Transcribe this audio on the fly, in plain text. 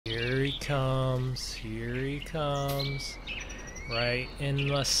comes. Here he comes. Right in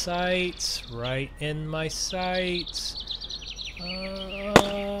my sights. Right in my sights.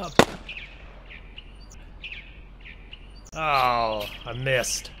 Oh, I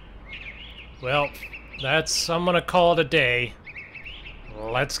missed. Well, I'm gonna call it a day.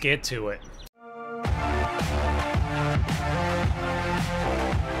 Let's get to it.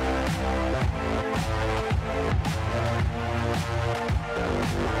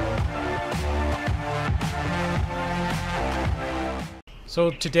 So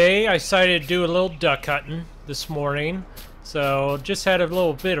today I decided to do a little duck hunting this morning. So just had a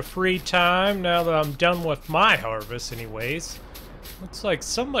little bit of free time now that I'm done with my harvest anyways. Looks like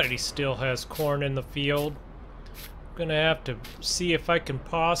somebody still has corn in the field. I'm gonna have to see if I can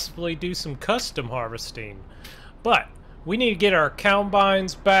possibly do some custom harvesting. But we need to get our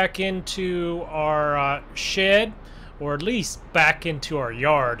combines back into our shed, or at least back into our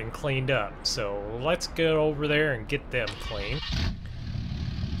yard and cleaned up. So let's go over there and get them clean.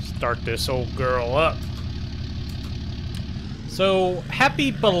 Start this old girl up. So, happy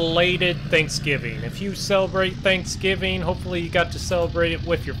belated Thanksgiving. If you celebrate Thanksgiving, hopefully you got to celebrate it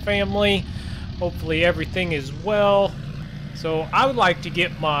with your family. Hopefully everything is well. So, I would like to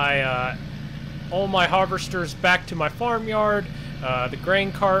get my all my harvesters back to my farmyard. The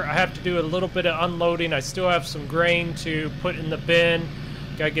grain cart, I have to do a little bit of unloading. I still have some grain to put in the bin.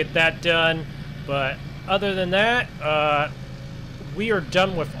 Gotta get that done. But other than that, we are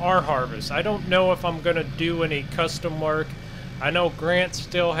done with our harvest. I don't know if I'm gonna do any custom work. I know Grant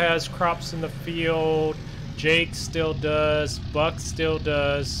still has crops in the field, Jake still does, Buck still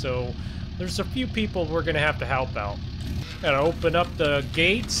does, so there's a few people we're gonna have to help out. Gotta open up the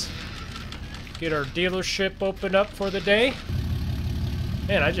gates, get our dealership opened up for the day.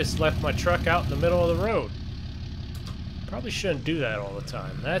 Man, I just left my truck out in the middle of the road. Probably shouldn't do that all the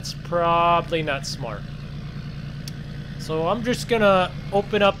time. That's probably not smart. So I'm just gonna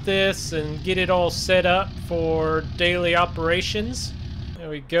open up this and get it all set up for daily operations. There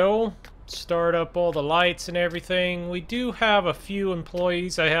we go. Start up all the lights and everything. We do have a few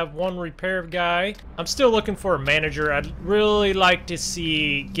employees. I have one repair guy. I'm still looking for a manager. I'd really like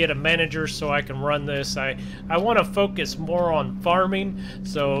to get a manager so I can run this. I want to focus more on farming,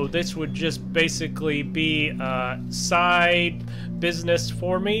 so this would just basically be a side business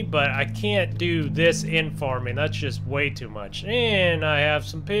for me, but I can't do this in farming. That's just way too much. And I have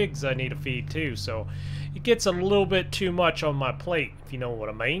some pigs I need to feed too, so it gets a little bit too much on my plate, if you know what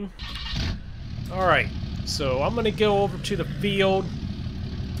I mean. Alright, so I'm gonna go over to the field.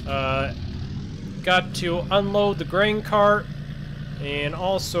 Got to unload the grain cart, and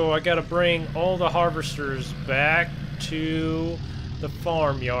also I gotta bring all the harvesters back to the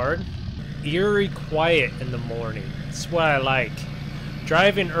farmyard. Eerie quiet in the morning. That's what I like.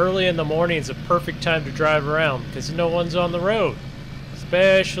 Driving early in the morning is a perfect time to drive around because no one's on the road.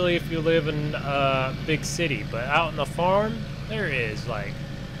 Especially if you live in a big city. But out in the farm, there is like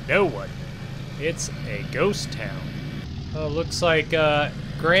no one. It's a ghost town. Looks like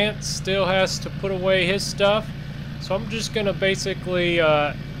Grant still has to put away his stuff. So I'm just gonna basically,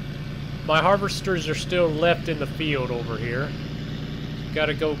 my harvesters are still left in the field over here.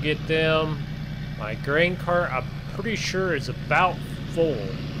 Gotta go get them. My grain cart, I'm pretty sure is about full.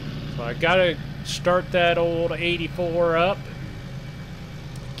 So I gotta start that old 84 up.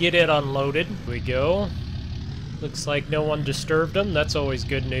 Get it unloaded. Here we go. Looks like no one disturbed them. That's always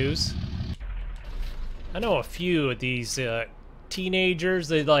good news. I know a few of these teenagers,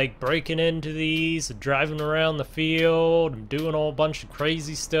 they like breaking into these and driving around the field and doing a whole bunch of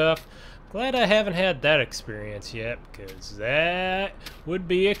crazy stuff. Glad I haven't had that experience yet, because that would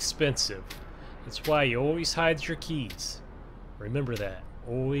be expensive. That's why you always hide your keys. Remember that.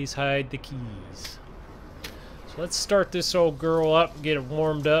 Always hide the keys. So let's start this old girl up and get it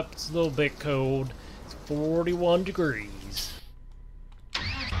warmed up. It's a little bit cold. It's 41 degrees.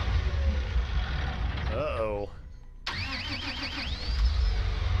 Uh-oh.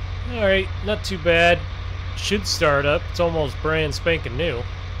 Alright, not too bad. Should start up. It's almost brand spanking new.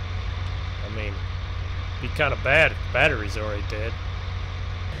 I mean, be kind of bad if the battery's already dead.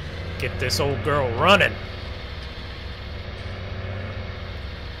 Get this old girl running.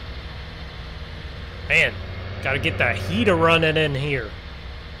 Man, gotta get that heater running in here.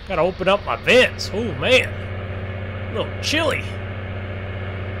 Gotta open up my vents. Oh man, a little chilly.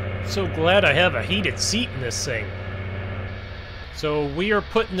 So glad I have a heated seat in this thing. So we are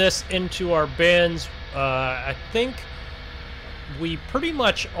putting this into our bins. I think we pretty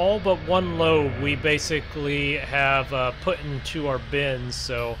much all but one load we basically have put into our bins.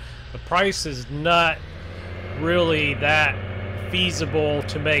 So the price is not really that feasible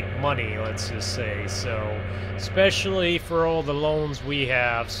to make money, let's just say. So, especially for all the loans we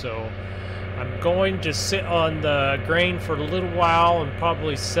have. So, I'm going to sit on the grain for a little while and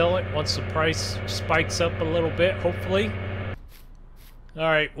probably sell it once the price spikes up a little bit, hopefully.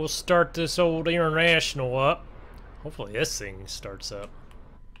 Alright, we'll start this old international up. Hopefully this thing starts up.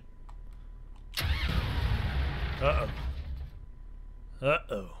 Uh-oh.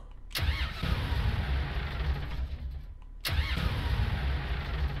 Uh-oh.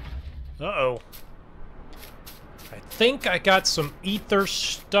 Uh-oh. I think I got some ether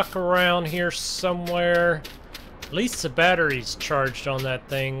stuck around here somewhere. At least the battery's charged on that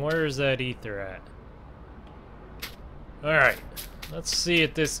thing. Where is that ether at? Alright. Let's see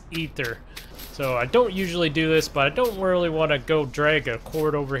at this ether. So I don't usually do this, but I don't really want to go drag a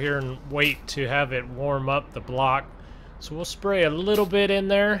cord over here and wait to have it warm up the block. So we'll spray a little bit in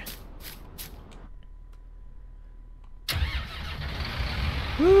there.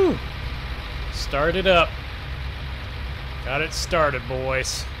 Woo! Start it up. Got it started,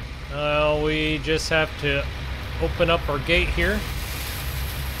 boys. We just have to open up our gate here.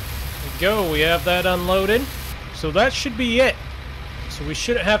 There we go, we have that unloaded. So that should be it. So we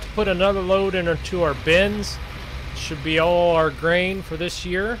shouldn't have to put another load into our bins. Should be all our grain for this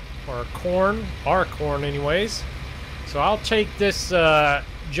year, or our corn anyways. So I'll take this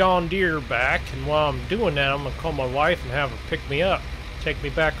John Deere back, and while I'm doing that, I'm gonna call my wife and have her pick me up, take me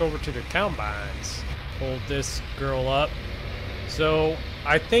back over to the combines. Hold this girl up. So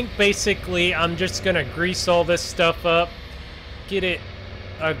I think basically I'm just gonna grease all this stuff up, get it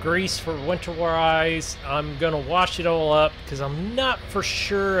grease for winterize. I'm gonna wash it all up because I'm not for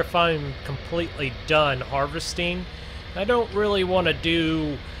sure if I'm completely done harvesting. I don't really want to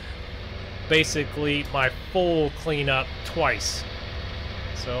do basically my full cleanup twice.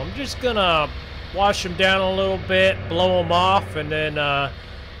 So I'm just gonna wash them down a little bit, blow them off, and then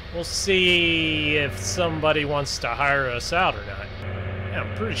we'll see if somebody wants to hire us out or not. Yeah,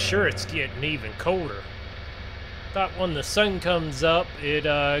 I'm pretty sure it's getting even colder. Thought when the sun comes up, it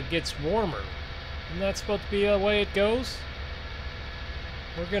gets warmer. Isn't that supposed to be the way it goes?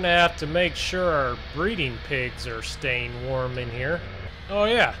 We're gonna have to make sure our breeding pigs are staying warm in here. Oh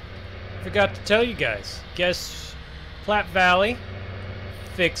yeah, forgot to tell you guys. Guess Platte Valley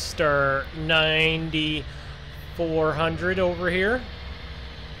fixed our 9400 over here.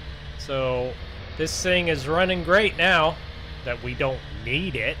 So this thing is running great now that we don't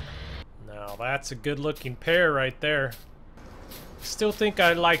need it. Now that's a good looking pair right there. Still think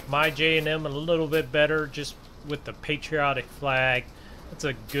I like my J&M a little bit better just with the patriotic flag. That's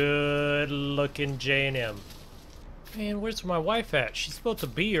a good looking J&M. Man, where's my wife at? She's supposed to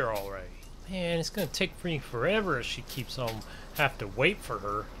be here already. Man, it's gonna take me forever if she keeps on have to wait for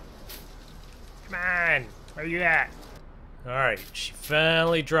her. Come on, where you at? Alright, she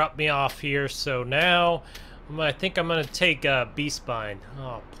finally dropped me off here, so now I think I'm gonna take B-Spine.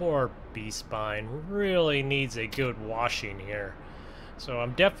 Oh, poor B-Spine. Really needs a good washing here. So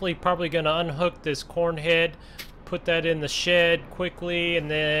I'm definitely probably gonna unhook this corn head, put that in the shed quickly,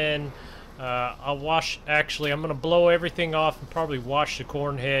 and then I'll wash. Actually, I'm gonna blow everything off and probably wash the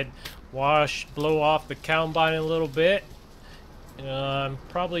corn head, blow off the combine a little bit.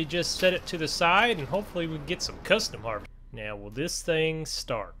 Probably just set it to the side, and hopefully we can get some custom harvest. Now, will this thing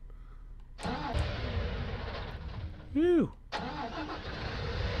start? Woo!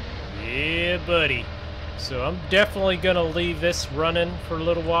 Yeah, buddy. So I'm definitely gonna leave this running for a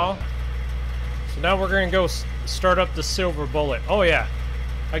little while. So now we're gonna go start up the silver bullet. Oh yeah,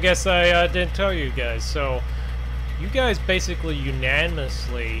 I guess I didn't tell you guys. So you guys basically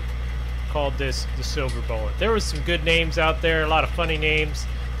unanimously called this the silver bullet. There was some good names out there, a lot of funny names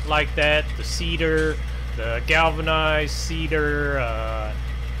like that. The cedar, the galvanized cedar,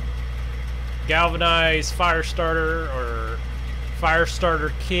 galvanized fire starter, or fire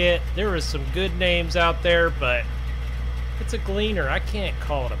starter kit. There was some good names out there, but it's a gleaner. I can't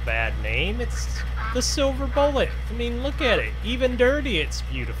call it a bad name. It's the silver bullet. I mean, look at it. Even dirty, it's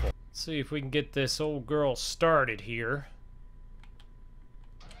beautiful. Let's see if we can get this old girl started here.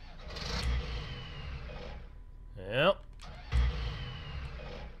 Yep.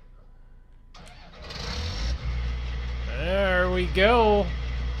 There we go.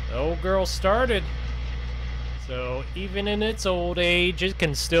 The old girl started. So even in its old age, it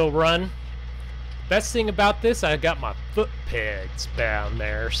can still run. Best thing about this, I got my foot pegs down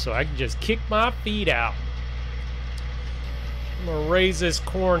there, so I can just kick my feet out. I'm gonna raise this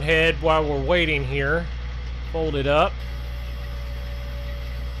corn head while we're waiting here. Fold it up.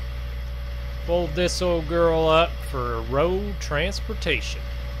 Fold this old girl up for road transportation.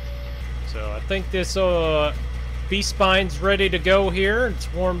 So I think this bee spine's ready to go here.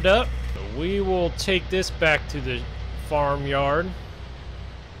 It's warmed up. So we will take this back to the farmyard.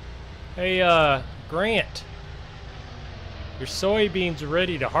 Hey, Grant. Your soybeans are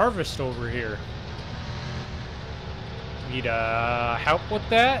ready to harvest over here. Need help with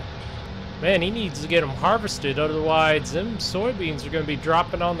that? Man, he needs to get them harvested, otherwise them soybeans are going to be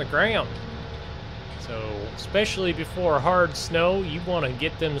dropping on the ground. So, especially before hard snow, you want to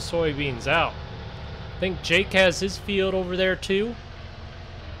get them soybeans out. I think Jake has his field over there too.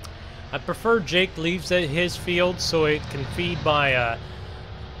 I prefer Jake leaves at his field so it can feed my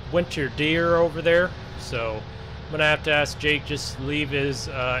winter deer over there. So, I'm going to have to ask Jake just to leave his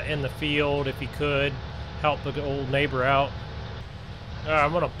in the field if he could. Help the old neighbor out.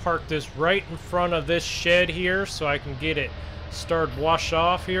 I'm going to park this right in front of this shed here so I can get it started wash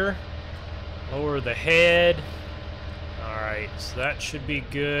off here. Lower the head. Alright, so that should be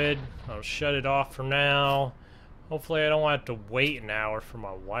good. I'll shut it off for now. Hopefully I don't have to wait an hour for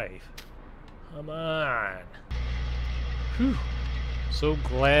my wife. Come on. Whew. So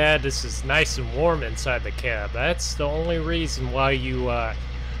glad this is nice and warm inside the cab. That's the only reason why you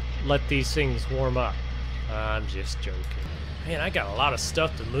let these things warm up. I'm just joking. Man, I got a lot of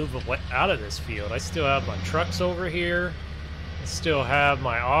stuff to move out of this field. I still have my trucks over here. I still have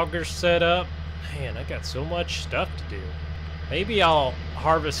my auger set up. Man, I got so much stuff to do. Maybe I'll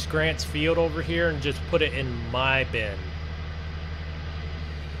harvest Grant's field over here and just put it in my bin.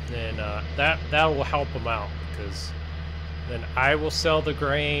 Then that will help him out, because then I will sell the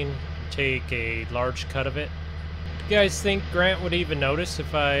grain and take a large cut of it. Do you guys think Grant would even notice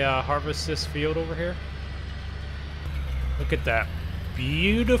if I harvest this field over here? Look at that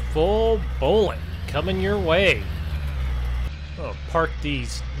beautiful bullet coming your way. I'll park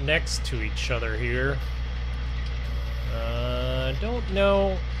these next to each other here. Don't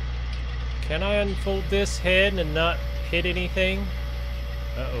know. Can I unfold this head and not hit anything?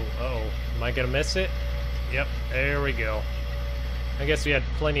 Uh-oh. Am I gonna miss it? Yep, there we go. I guess we had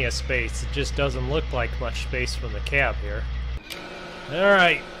plenty of space. It just doesn't look like much space from the cab here.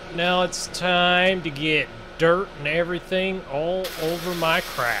 Alright, now it's time to get dirt and everything all over my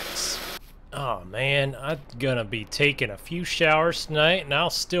cracks. Oh man, I'm gonna be taking a few showers tonight and I'll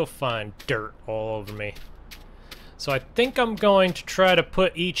still find dirt all over me. So I think I'm going to try to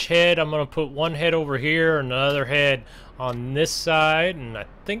put each head, I'm gonna put one head over here and another head on this side, and I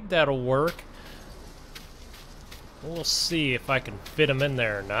think that'll work. We'll see if I can fit them in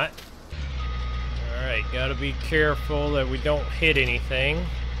there or not. Alright, gotta be careful that we don't hit anything.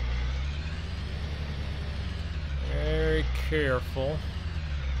 Very careful.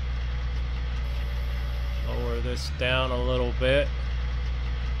 Lower this down a little bit.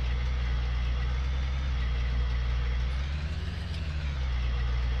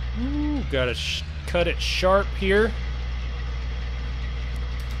 Ooh, gotta cut it sharp here.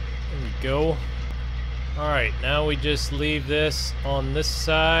 There we go. Alright, now we just leave this on this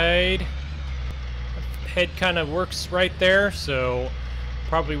side. Head kind of works right there, so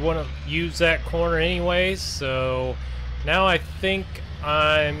probably want to use that corner anyways. So now I think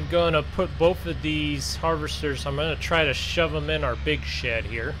I'm going to put both of these harvesters, I'm going to try to shove them in our big shed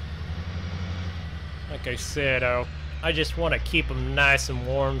here. Like I said, I just want to keep them nice and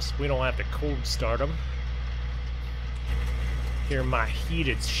warm so we don't have to cold start them. Here in my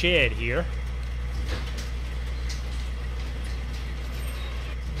heated shed here.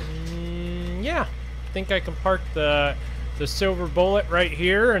 Yeah, I think I can park the silver bullet right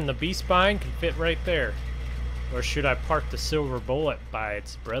here, and the bee spine can fit right there. Or should I park the silver bullet by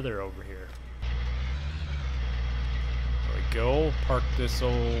its brother over here? There we go. Park this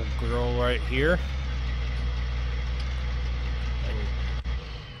old girl right here.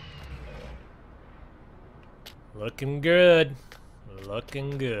 Looking good.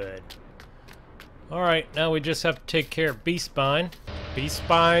 Looking good. Alright, now we just have to take care of bee spine. Bee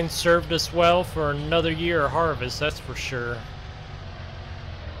spine served us well for another year of harvest, that's for sure.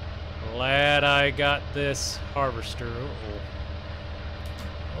 Glad I got this harvester. The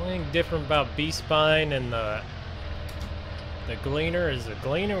only thing different about bee spine and the gleaner is the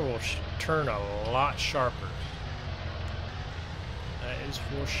gleaner will turn a lot sharper. That is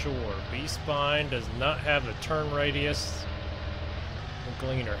for sure. Bee spine does not have the turn radius the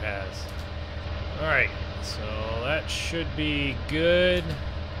gleaner has. Alright, so that should be good.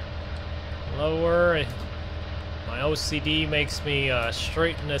 Lower. My OCD makes me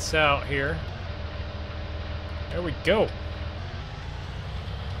straighten this out here. There we go.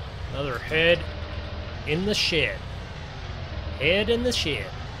 Another head in the shed. Head in the shed.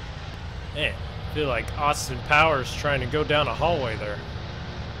 Man, I feel like Austin Powers trying to go down a hallway there.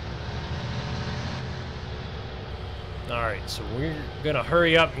 Alright, so we're gonna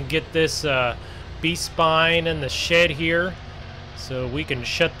hurry up and get this beast spine in the shed here so we can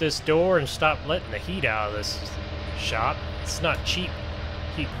shut this door and stop letting the heat out of this shop. It's not cheap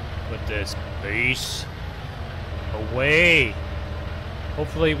heat. Put this beast away.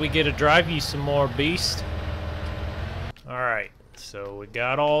 Hopefully we get to drive you some more, beast. Alright, so we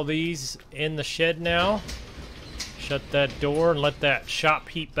got all these in the shed now. Shut that door and let that shop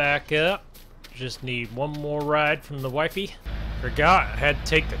heat back up. Just need one more ride from the wifey. Forgot I had to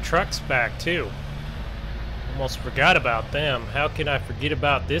take the trucks back too. Almost forgot about them. How can I forget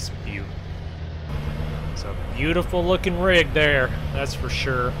about this beaut? It's a beautiful looking rig there, that's for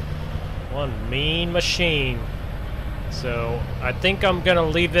sure. One mean machine. So I think I'm gonna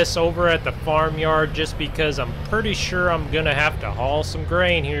leave this over at the farmyard just because I'm pretty sure I'm gonna have to haul some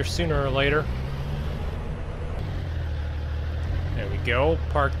grain here sooner or later. There we go,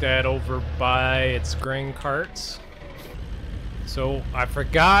 park that over by its grain carts. So I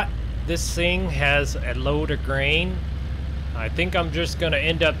forgot this thing has a load of grain. I think I'm just gonna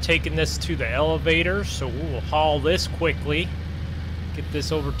end up taking this to the elevator, so we'll haul this quickly. Get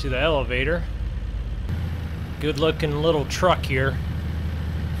this over to the elevator. Good looking little truck here.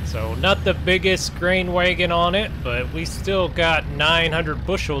 So not the biggest grain wagon on it, but we still got 900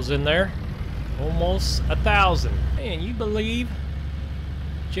 bushels in there. Almost 1,000. Man, you believe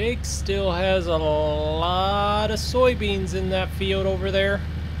Jake still has a lot of soybeans in that field over there.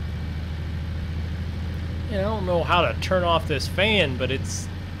 Yeah, I don't know how to turn off this fan, but it's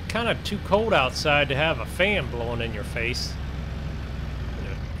kind of too cold outside to have a fan blowing in your face. I'm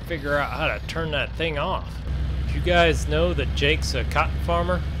gonna figure out how to turn that thing off. Did you guys know that Jake's a cotton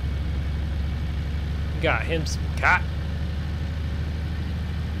farmer? Got him some cotton.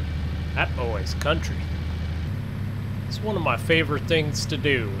 That boy's country. It's one of my favorite things to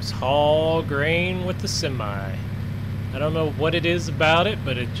do, is haul grain with the semi. I don't know what it is about it,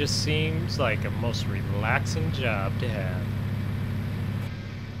 but it just seems like a most relaxing job to have.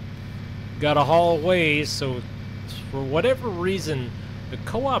 Gotta haul away, so for whatever reason, the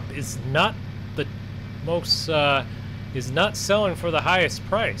co-op is not the most, is not selling for the highest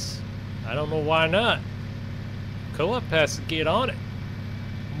price. I don't know why not. Co-op has to get on it.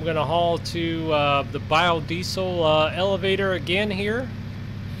 I'm gonna haul to the biodiesel elevator again here.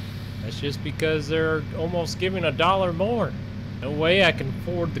 That's just because they're almost giving $1 more. No way I can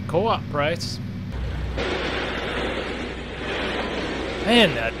afford the co-op price.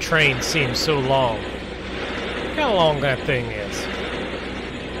 Man, that train seems so long. Look how long that thing is.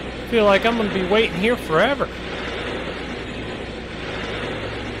 I feel like I'm gonna be waiting here forever.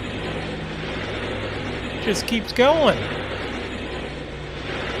 Just keeps going.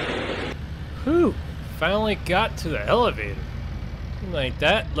 Whew, finally got to the elevator. Seemed like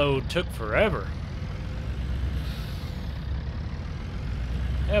that load took forever.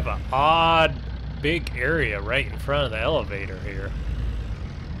 I have an odd big area right in front of the elevator here.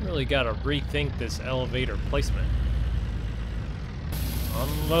 Really gotta rethink this elevator placement.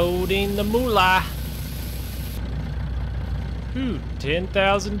 Unloading the moolah. Ooh,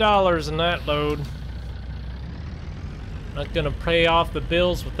 $10,000 in that load. Not gonna pay off the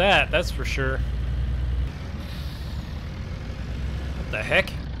bills with that, that's for sure. What the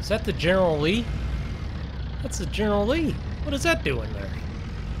heck? Is that the General Lee? That's the General Lee. What is that doing there?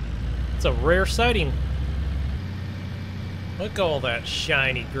 It's a rare sighting. Look at all that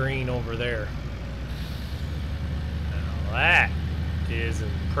shiny green over there. Now that is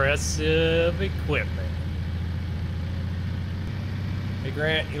impressive equipment. Hey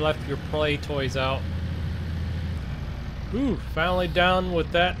Grant, you left your play toys out. Ooh, finally done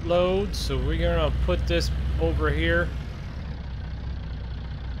with that load, so we're gonna put this over here.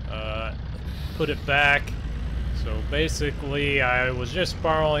 Put it back. So basically, I was just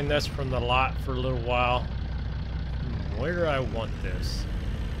borrowing this from the lot for a little while. Where do I want this?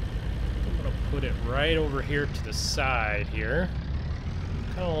 I'm gonna put it right over here to the side here.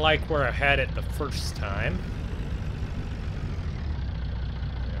 Kind of like where I had it the first time.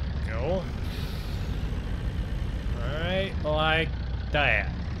 There we go. Alright, like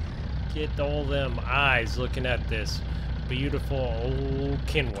that. Get all them eyes looking at this beautiful old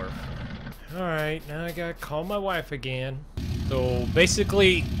Kenworth. Alright, now I gotta call my wife again. So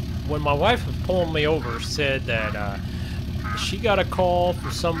basically, when my wife was pulling me over, said that she got a call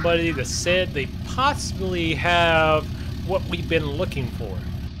for somebody that said they possibly have what we've been looking for.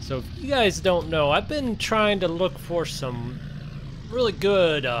 So if you guys don't know, I've been trying to look for some really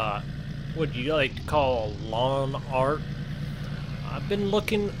good, what you like to call lawn art. I've been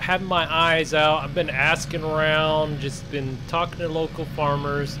looking, having my eyes out. I've been asking around, just been talking to local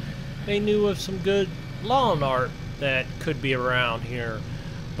farmers. They knew of some good lawn art that could be around here,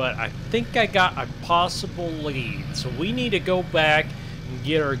 but I think I got a possible lead. So we need to go back and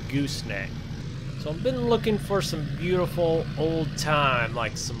get our gooseneck. So I've been looking for some beautiful old time,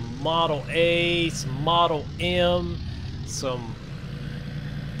 like some Model A, some Model M,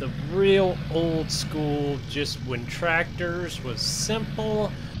 the real old school, just when tractors was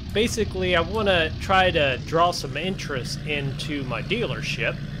simple. Basically, I want to try to draw some interest into my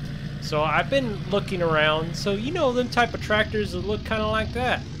dealership. So I've been looking around. So, you know, them type of tractors that look kind of like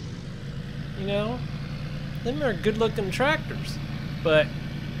that. You know, them are good looking tractors. But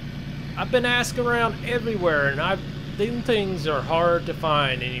I've been asking around everywhere, and them things are hard to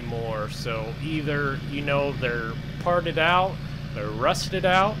find anymore. So either, you know, they're parted out, they're rusted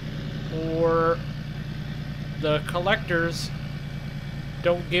out, or the collectors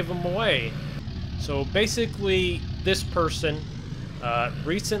don't give them away. So basically, this person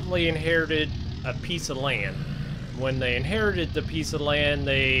recently inherited a piece of land. When they inherited the piece of land,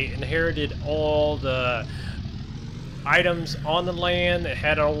 they inherited all the items on the land. It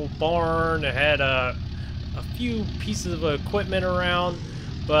had an old barn, it had a few pieces of equipment around,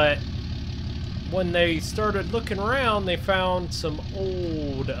 but when they started looking around, they found some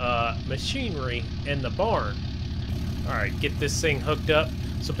old machinery in the barn. Alright, get this thing hooked up.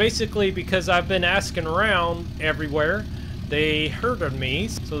 So basically, because I've been asking around everywhere, they heard of me,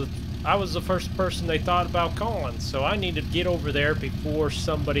 so I was the first person they thought about calling. So I need to get over there before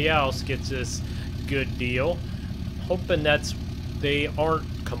somebody else gets this good deal. Hoping they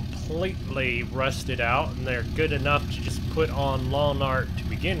aren't completely rusted out and they're good enough to just put on lawn art to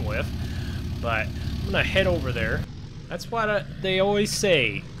begin with. But I'm gonna head over there. That's why they always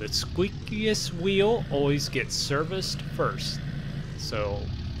say, the squeakiest wheel always gets serviced first. So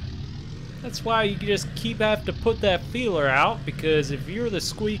that's why you just have to put that feeler out, because if you're the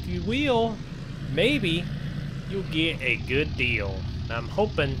squeaky wheel, maybe you'll get a good deal. And I'm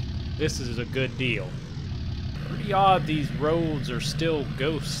hoping this is a good deal. Pretty odd these roads are still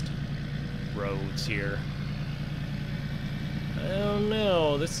ghost roads here. I don't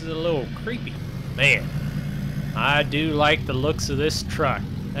know, this is a little creepy. Man, I do like the looks of this truck.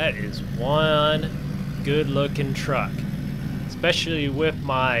 That is one good looking truck. Especially with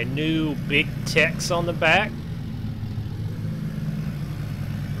my new big text on the back.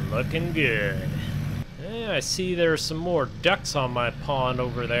 Looking good. Yeah, I see there's some more ducks on my pond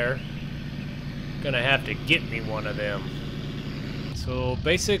over there. Gonna have to get me one of them. So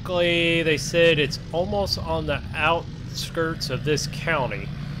basically they said it's almost on the outskirts of this county.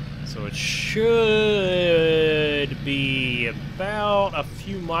 So it should be about a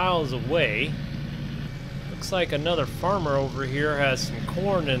few miles away. Looks like another farmer over here has some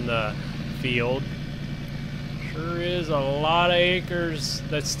corn in the field. Sure is a lot of acres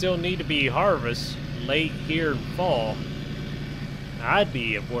that still need to be harvested late here in fall. I'd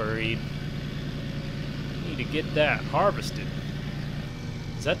be worried. Need to get that harvested.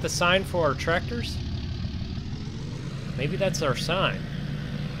 Is that the sign for our tractors? Maybe that's our sign.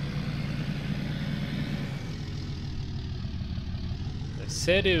 They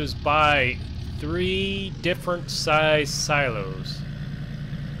said it was by 3 different size silos.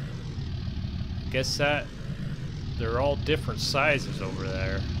 Guess that they're all different sizes over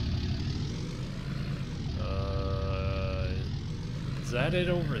there. Is that it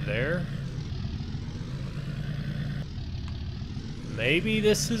over there? Maybe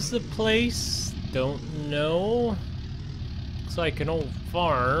this is the place? Don't know. Looks like an old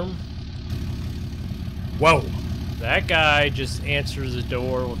farm. Whoa! That guy just answers the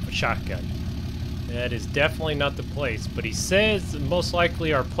door with a shotgun. That is definitely not the place, but he says most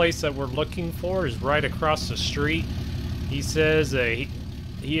likely our place that we're looking for is right across the street. He says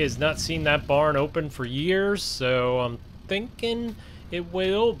he has not seen that barn open for years, so I'm thinking it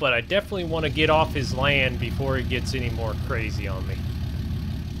will, but I definitely want to get off his land before he gets any more crazy on me.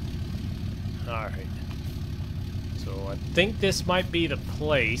 Alright. So I think this might be the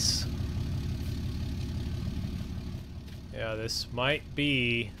place. Yeah, this might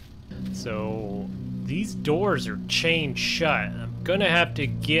be. So these doors are chained shut. I'm gonna have to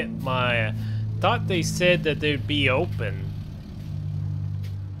get my. Thought they said that they'd be open.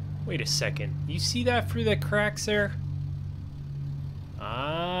 Wait a second. You see that through the cracks there?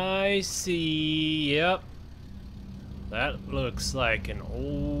 I see. Yep. That looks like an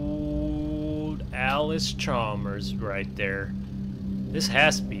old Alice Chalmers right there. This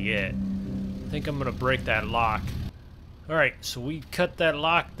has to be it. I think I'm gonna break that lock. Alright, so we cut that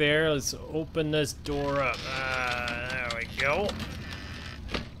lock there. Let's open this door up. There we go.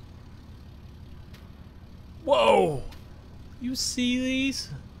 Whoa! You see these?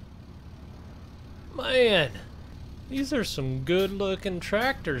 Man, These are some good looking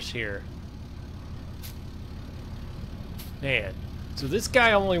tractors here. Man, so this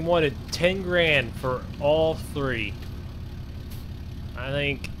guy only wanted 10 grand for all three. I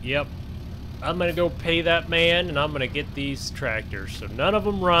think, yep, I'm gonna go pay that man and I'm gonna get these tractors. So none of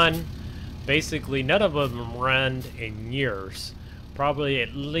them run, basically none of them run in years. Probably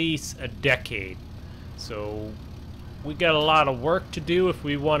at least a decade. So we got a lot of work to do if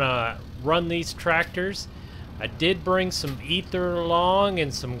we wanna run these tractors. I did bring some ether along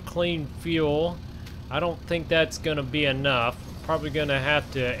and some clean fuel. I don't think that's gonna be enough. Probably gonna have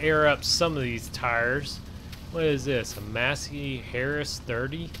to air up some of these tires. What is this, a Massey Harris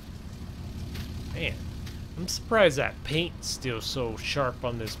 30? Man, I'm surprised that paint's still so sharp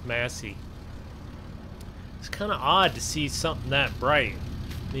on this Massey. It's kind of odd to see something that bright.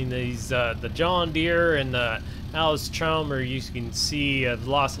 I mean, these the John Deere and the Alice Chalmer, you can see have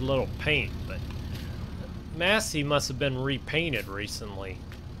lost a little paint, but Massey must have been repainted recently.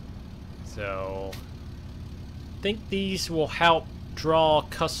 So I think these will help draw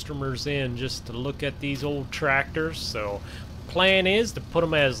customers in just to look at these old tractors. So plan is to put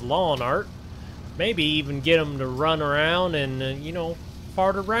them as lawn art, maybe even get them to run around and you know,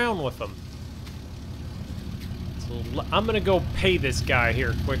 fart around with them. So I'm gonna go pay this guy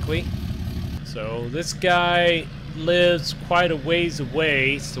here quickly. So this guy lives quite a ways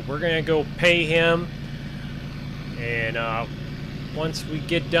away, so we're gonna go pay him, and once we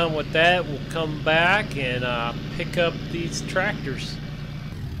get done with that, we'll come back and pick up these tractors.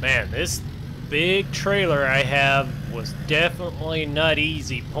 Man, this big trailer I have was definitely not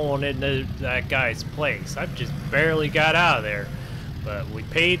easy pulling into that guy's place. I just barely got out of there. But we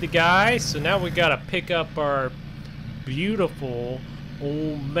paid the guy, so now we gotta pick up our beautiful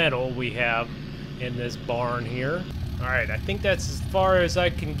old metal we have in this barn here. Alright, I think that's as far as I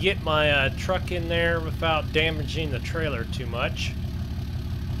can get my truck in there without damaging the trailer too much.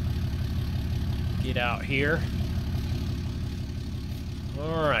 Get out here.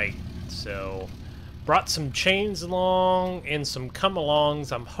 Alright, so brought some chains along and some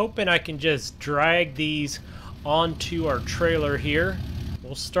come-alongs. I'm hoping I can just drag these onto our trailer here.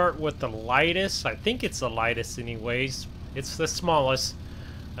 We'll start with the lightest. I think it's the lightest anyways. It's the smallest.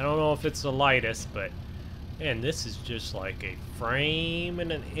 I don't know if it's the lightest, but man, this is just like a frame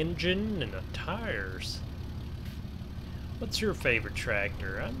and an engine and the tires. What's your favorite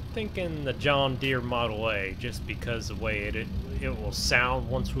tractor? I'm thinking the John Deere Model A, just because the way it will sound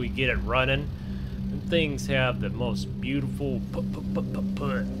once we get it running. And things have the most beautiful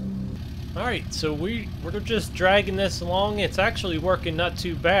put. Alright, so we're just dragging this along. It's actually working not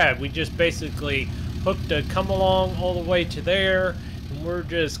too bad. We just basically hooked a come along all the way to there, and we're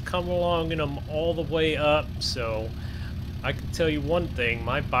just coming along in them all the way up. So I can tell you one thing,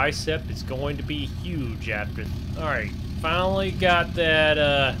 my bicep is going to be huge after. Alright, finally got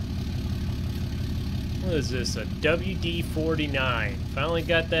that what is this, a WD-49. Finally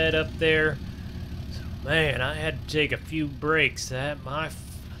got that up there. So, man, I had to take a few breaks. That my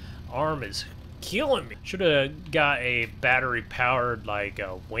arm is killing me. Should have got a battery powered like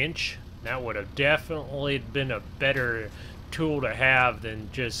a winch. That would have definitely been a better tool to have than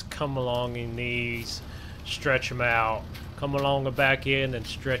just come along in these, stretch them out, come along and back in, and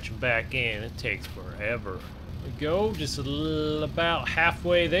stretch them back in. It takes forever. We go just about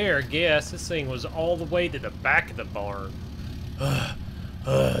halfway there, I guess. This thing was all the way to the back of the barn.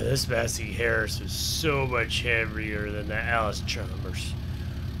 This Massey Harris is so much heavier than the Alice Chalmers.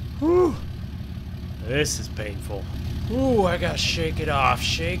 Whew. This is painful. Ooh, I gotta shake it off,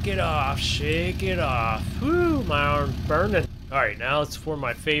 shake it off, shake it off. Whew, my arm's burning. Alright, now it's for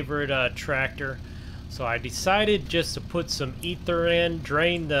my favorite tractor. So I decided just to put some ether in,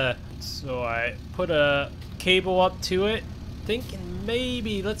 drain the... So I put a cable up to it, thinking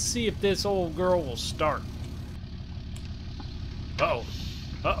maybe, let's see if this old girl will start. Uh-oh.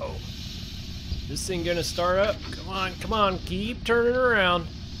 Uh-oh. This thing gonna start up? Come on, keep turning around.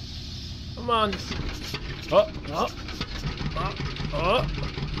 Come on.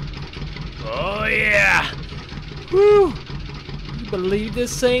 Oh yeah! Woo! You believe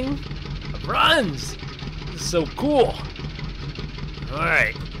this thing? It runs! This is so cool.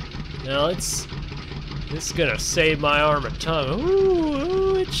 Alright. Now this is gonna save my arm a ton.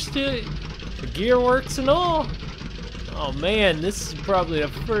 Ooh, it's still, the gear works and all. Oh man, this is probably the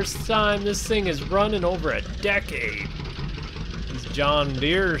first time this thing is running over a decade. These John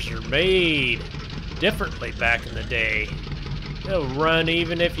Deeres are made differently back in the day. They'll run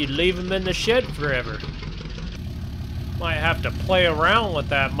even if you leave them in the shed forever. Might have to play around with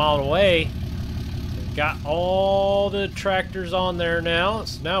that Model A. Got all the tractors on there now,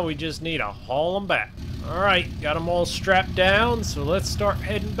 so now we just need to haul them back. Alright, got them all strapped down, so let's start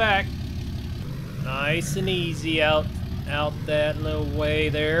heading back. Nice and easy out that little way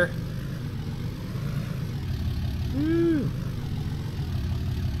there. Woo!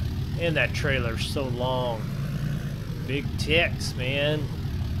 And that trailer's so long. Big ticks, man.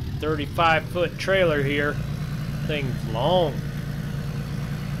 35-foot trailer here. Thing's long.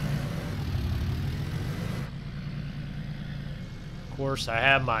 Of course, I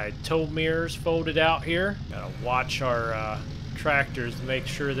have my tow mirrors folded out here. Gotta watch our tractors to make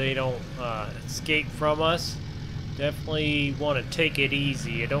sure they don't escape from us. Definitely want to take it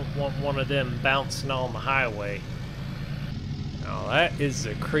easy. I don't want one of them bouncing on the highway. Now that is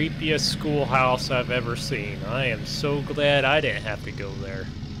the creepiest schoolhouse I've ever seen. I am so glad I didn't have to go there.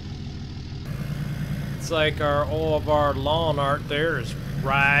 It's like all of our lawn art there is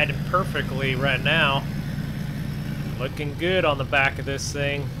riding perfectly right now. Looking good on the back of this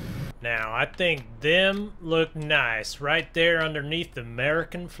thing. Now, I think them look nice right there underneath the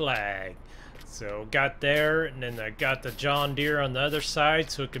American flag. So, got there, and then I got the John Deere on the other side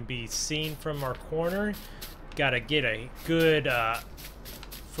so it can be seen from our corner. Gotta get a good,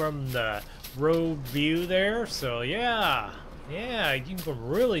 from the road view there. So, yeah, you can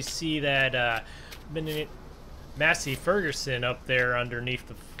really see that, Massey Ferguson up there underneath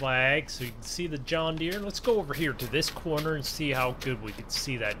the flag, so you can see the John Deere. Let's go over here to this corner and see how good we can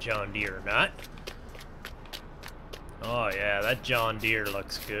see that John Deere or not. Oh yeah, that John Deere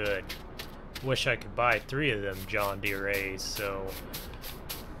looks good. Wish I could buy 3 of them John Deere A's, so...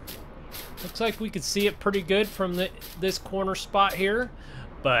 Looks like we could see it pretty good from this corner spot here.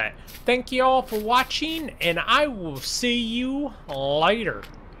 But thank you all for watching, and I will see you later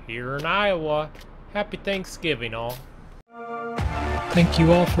here in Iowa. Happy Thanksgiving, all. Thank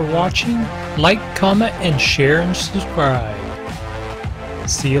you all for watching. Like, comment, and share, and subscribe.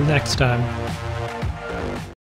 See you next time.